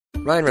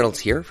Ryan Reynolds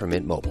here from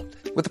Mint Mobile.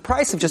 With the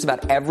price of just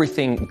about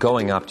everything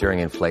going up during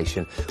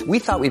inflation, we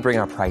thought we'd bring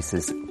our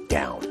prices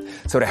down.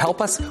 So to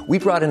help us, we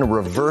brought in a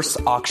reverse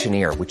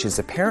auctioneer, which is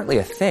apparently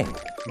a thing.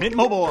 Mint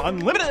Mobile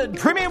Unlimited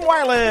Premium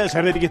Wireless.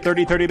 How to get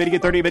 30, 30, bit to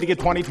get 30, bit to get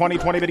 20, 20,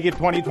 20, bit to get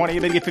 20, 20,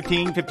 bit to get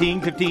 15,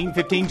 15, 15,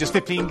 15, just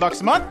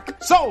 $15 a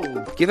month?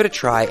 Sold! Give it a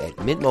try at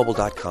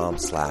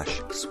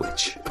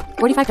mintmobile.com/switch.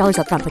 $45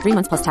 up front for 3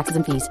 months plus taxes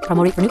and fees.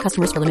 Promo rate for new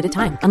customers for limited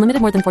time.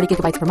 Unlimited more than 40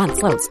 gigabytes per month.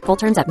 Slows full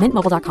terms at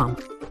mintmobile.com.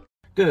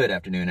 Good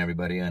afternoon,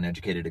 everybody.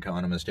 Uneducated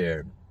economist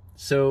here.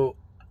 So,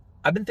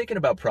 I've been thinking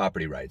about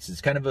property rights.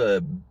 It's kind of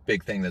a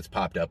big thing that's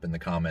popped up in the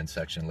comments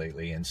section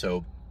lately. And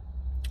so,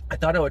 I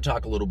thought I would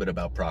talk a little bit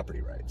about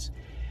property rights.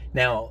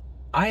 Now,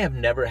 I have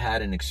never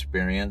had an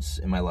experience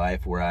in my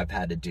life where I've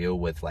had to deal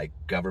with like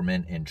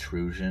government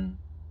intrusion.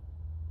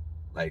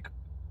 Like,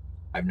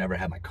 I've never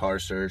had my car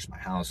searched, my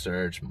house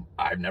searched.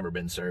 I've never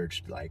been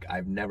searched. Like,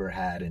 I've never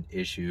had an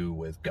issue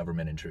with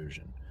government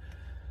intrusion.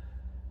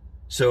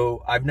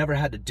 So I've never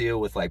had to deal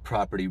with like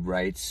property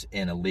rights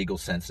in a legal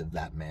sense of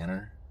that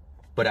manner,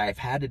 but I've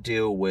had to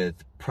deal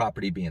with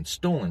property being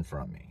stolen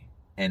from me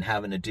and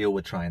having to deal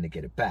with trying to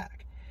get it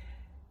back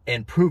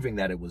and proving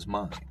that it was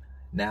mine.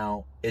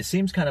 Now, it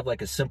seems kind of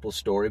like a simple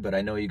story, but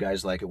I know you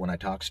guys like it when I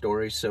talk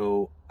stories,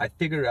 so I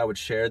figured I would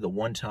share the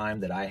one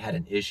time that I had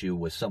an issue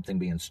with something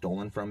being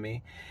stolen from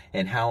me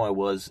and how I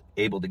was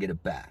able to get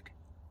it back.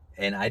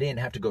 And I didn't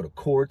have to go to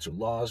courts or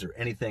laws or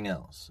anything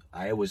else.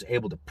 I was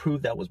able to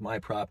prove that was my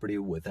property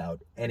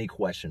without any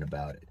question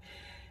about it.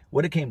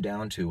 What it came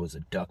down to was a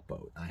duck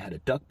boat. I had a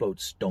duck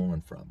boat stolen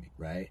from me,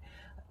 right?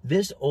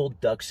 This old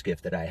duck skiff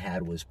that I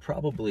had was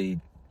probably,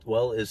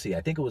 well, I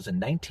think it was a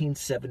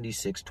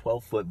 1976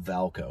 12-foot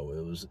Valco.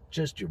 It was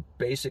just your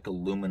basic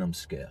aluminum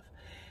skiff.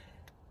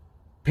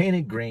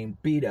 Painted green,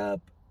 beat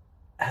up,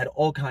 had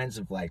all kinds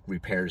of like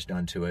repairs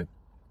done to it.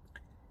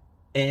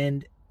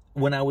 And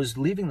when I was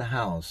leaving the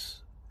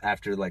house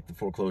after like the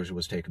foreclosure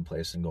was taking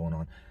place and going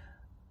on,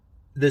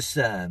 this,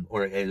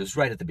 or it was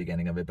right at the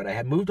beginning of it, but I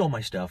had moved all my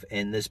stuff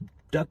and this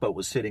duck boat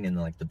was sitting in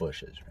like the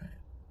bushes, right?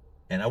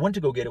 And I went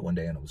to go get it one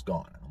day and it was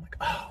gone. And I'm like,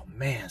 oh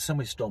man,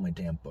 somebody stole my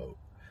damn boat.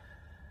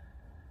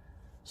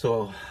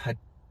 So I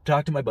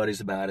talked to my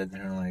buddies about it.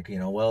 And they're like,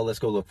 well, let's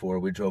go look for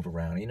it. We drove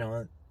around.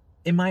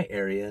 In my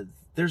area,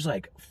 there's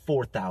like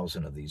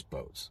 4,000 of these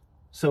boats.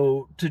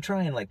 So to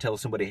try and like tell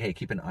somebody, hey,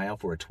 keep an eye out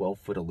for a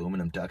 12-foot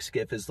aluminum duck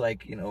skiff is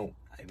like,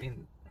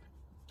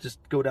 just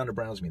go down to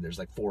Browse Me. There's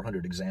like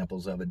 400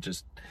 examples of it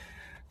just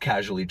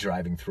casually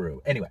driving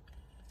through. Anyway,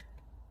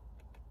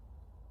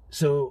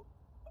 so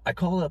I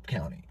called up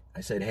county.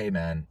 I said, hey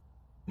man,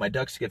 my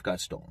duck skiff got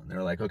stolen.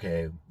 They're like,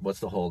 okay, what's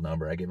the whole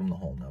number? I gave him the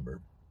whole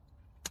number.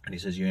 And he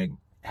says, you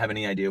have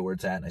any idea where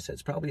it's at? And I said,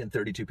 it's probably in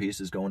 32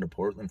 pieces going to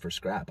Portland for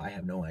scrap. I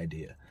have no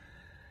idea.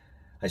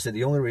 I said,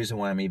 the only reason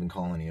why I'm even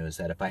calling you is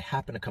that if I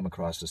happen to come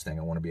across this thing,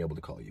 I want to be able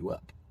to call you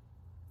up.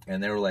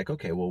 And they were like,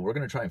 okay, well, we're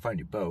going to try and find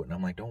your boat. And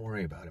I'm like, don't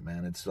worry about it,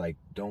 man. It's like,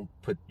 don't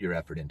put your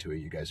effort into it.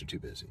 You guys are too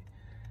busy.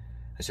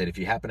 I said, if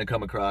you happen to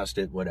come across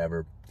it,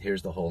 whatever,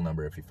 here's the whole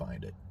number if you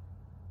find it.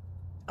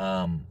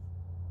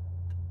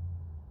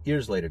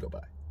 Years later go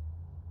by.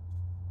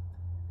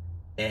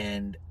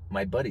 And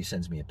my buddy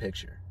sends me a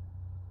picture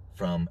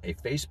from a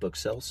Facebook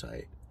sell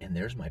site, and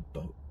there's my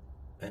boat.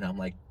 And I'm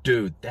like,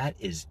 dude, that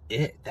is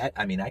it.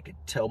 I could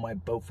tell my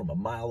boat from a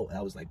mile.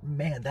 I was like,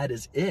 man, that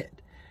is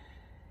it.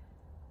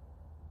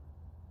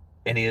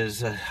 And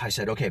I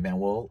said, okay, man,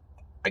 well,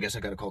 I guess I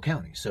got to call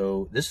county.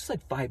 So this is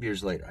like 5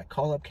 years later. I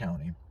call up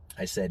county.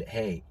 I said,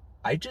 hey,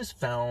 I just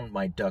found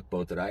my duck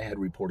boat that I had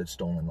reported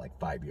stolen like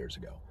 5 years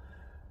ago.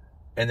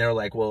 And they're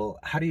like, well,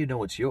 how do you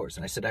know it's yours?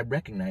 And I said, I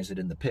recognize it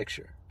in the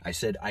picture. I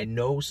said, I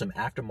know some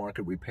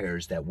aftermarket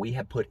repairs that we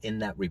have put in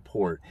that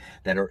report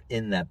that are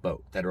in that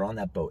boat, that are on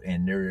that boat,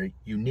 and they're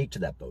unique to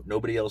that boat.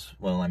 Nobody else,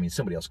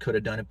 somebody else could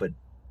have done it, but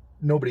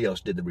nobody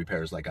else did the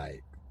repairs like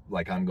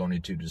I'm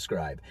going to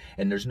describe.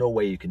 And there's no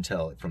way you can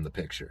tell it from the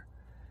picture.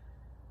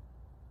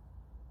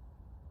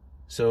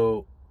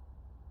 So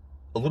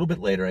a little bit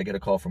later, I get a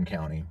call from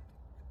county,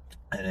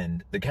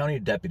 and the county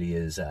deputy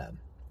is,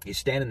 he's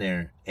standing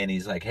there and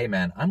he's like, hey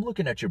man, I'm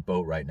looking at your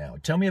boat right now.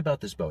 Tell me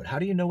about this boat. How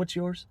do you know it's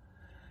yours?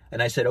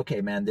 And I said,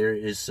 okay, man, there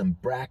is some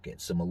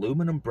brackets, some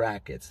aluminum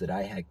brackets that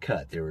I had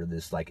cut. They were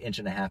this like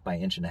 1.5 by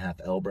 1.5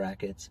 L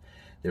brackets.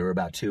 They were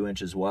about 2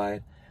 inches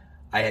wide.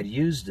 I had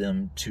used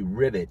them to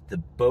rivet the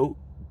boat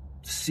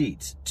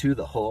seats to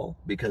the hull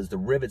because the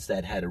rivets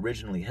that had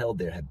originally held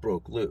there had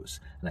broke loose.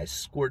 And I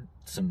squirted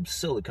some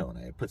silicone.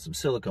 I had put some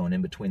silicone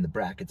in between the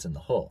brackets and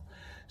the hull.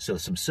 So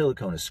some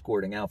silicone is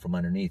squirting out from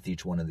underneath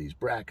each one of these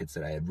brackets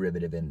that I had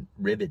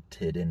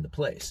riveted into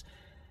place.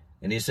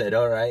 And he said,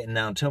 all right, and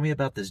now tell me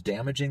about this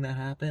damaging that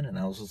happened. And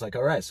I was just like,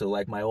 all right. So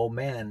like my old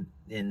man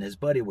and his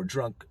buddy were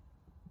drunk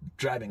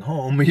driving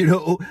home,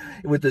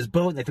 with this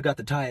boat, and they forgot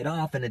to tie it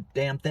off, and the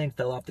damn thing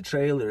fell off the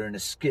trailer and it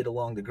skid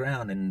along the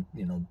ground and,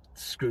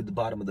 screwed the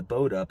bottom of the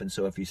boat up. And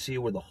so if you see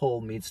where the hull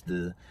meets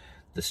the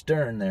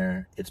stern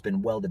there, it's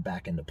been welded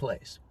back into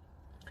place.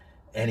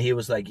 And he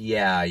was like,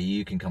 yeah,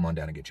 you can come on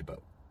down and get your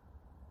boat.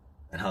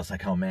 And I was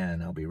like, oh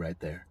man, I'll be right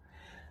there.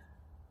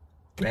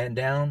 Ran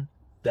down.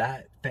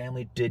 That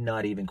family did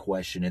not even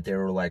question it. They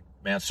were like,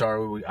 man,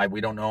 sorry,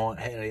 we don't know.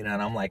 Hey, and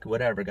I'm like,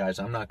 whatever, guys.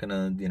 I'm not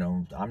going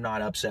to, I'm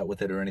not upset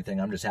with it or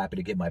anything. I'm just happy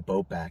to get my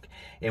boat back.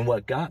 And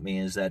what got me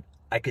is that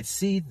I could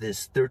see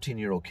this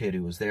 13-year-old kid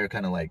who was there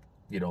kind of like,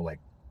 like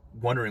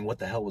wondering what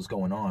the hell was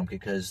going on,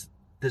 because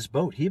this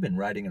boat he'd been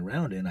riding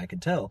around in, I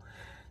could tell,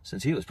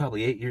 since he was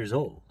probably 8 years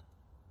old.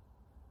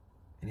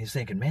 And he's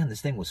thinking, man,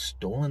 this thing was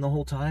stolen the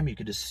whole time. You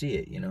could just see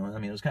it,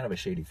 it was kind of a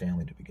shady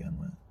family to begin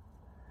with.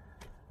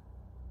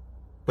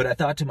 But I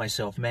thought to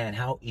myself, man,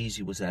 how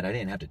easy was that? I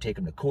didn't have to take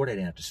him to court. I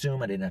didn't have to sue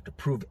him. I didn't have to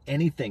prove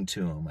anything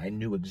to him. I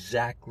knew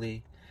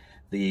exactly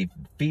the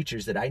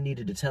features that I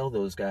needed to tell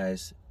those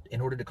guys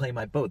in order to claim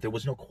my boat. There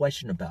was no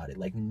question about it.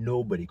 Like,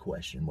 nobody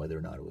questioned whether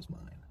or not it was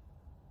mine.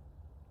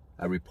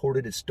 I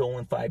reported it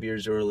stolen 5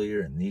 years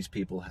earlier, and these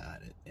people had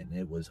it, and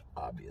it was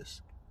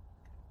obvious.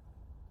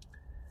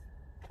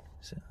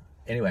 So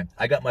anyway,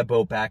 I got my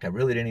boat back. I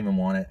really didn't even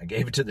want it. I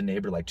gave it to the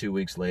neighbor like 2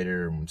 weeks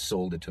later and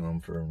sold it to him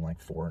for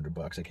like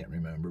 $400. I can't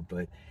remember,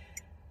 but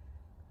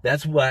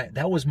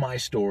that was my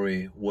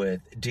story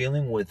with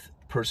dealing with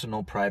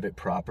personal private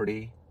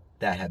property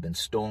that had been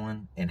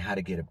stolen and how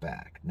to get it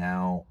back.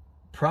 Now,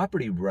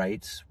 property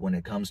rights, when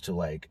it comes to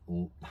like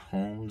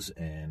homes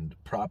and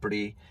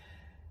property,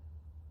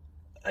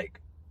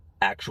 like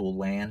actual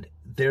land,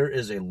 there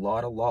is a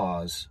lot of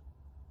laws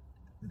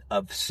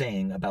of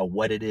saying about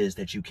what it is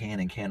that you can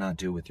and cannot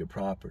do with your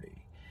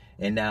property.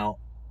 And now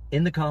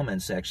in the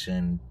comment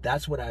section,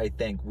 that's what I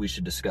think we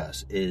should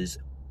discuss, is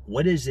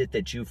what is it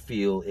that you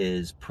feel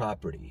is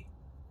property?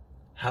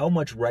 How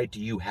much right do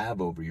you have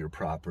over your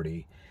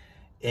property?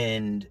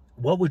 And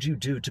what would you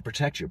do to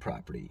protect your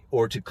property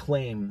or to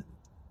claim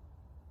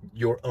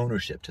your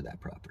ownership to that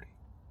property?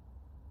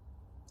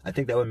 I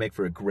think that would make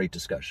for a great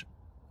discussion.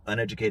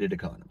 Uneducated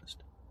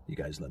economist. You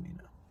guys let me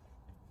know.